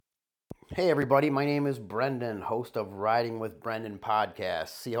Hey everybody, my name is Brendan, host of Riding with Brendan podcast.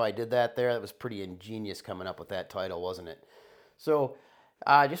 See how I did that there? That was pretty ingenious coming up with that title, wasn't it? So,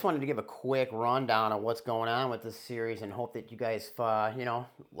 I just wanted to give a quick rundown of what's going on with this series and hope that you guys,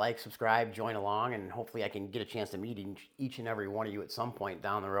 like, subscribe, join along, and hopefully I can get a chance to meet each and every one of you at some point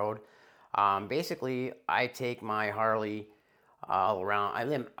down the road. Basically, I take my Harley all around.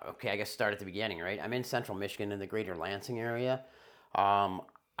 I guess start at the beginning, right? I'm in central Michigan in the greater Lansing area. Um,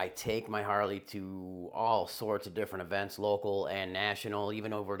 I take my Harley to all sorts of different events, local and national,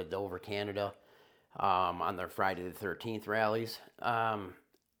 even over to Dover, Canada, on their Friday the 13th rallies.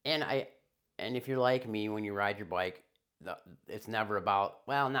 And I, and if you're like me, when you ride your bike, it's never about,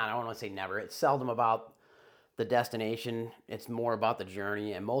 well, not, I don't want to say never, it's seldom about the destination. It's more about the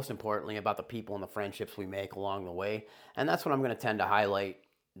journey and most importantly about the people and the friendships we make along the way. And that's what I'm going to tend to highlight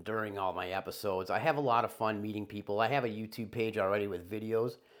during all my episodes. I have a lot of fun meeting people. I have a YouTube page already with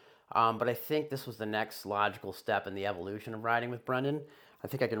videos, but I think this was the next logical step in the evolution of riding with Brendan. I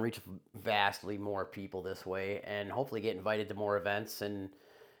think I can reach vastly more people this way and hopefully get invited to more events and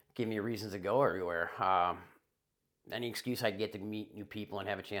give me reasons to go everywhere. Any excuse I get to meet new people and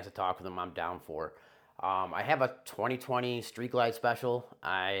have a chance to talk with them, I'm down for. I have a 2020 Street Glide special.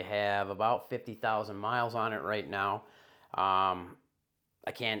 I have about 50,000 miles on it right now.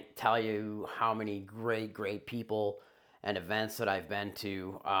 I can't tell you how many great people and events that I've been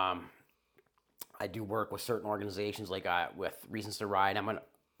to. I do work with certain organizations like with Reasons to Ride. I'm a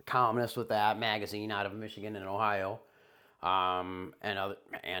columnist with that magazine out of Michigan and Ohio,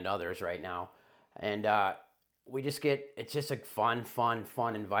 and others right now. And it's just a fun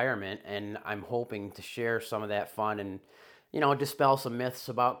environment, and I'm hoping to share some of that fun and dispel some myths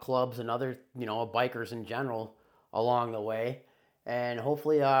about clubs and other bikers in general along the way, and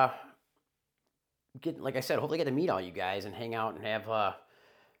hopefully hopefully get to meet all you guys and hang out and have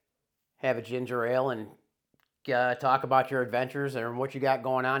a ginger ale and talk about your adventures and what you got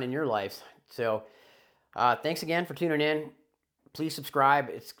going on in your lives. So thanks again for tuning in. Please subscribe.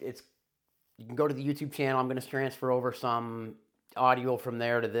 It's you can go to the YouTube channel. I'm going to transfer over some audio from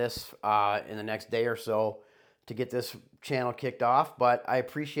there to this in the next day or so to get this channel kicked off. But I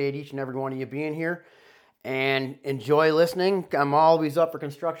appreciate each and every one of you being here and enjoy listening. I'm always up for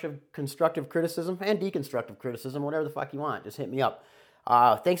constructive criticism and deconstructive criticism, whatever the fuck you want. Just hit me up.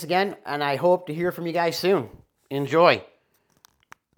 Thanks again, and I hope to hear from you guys soon. Enjoy.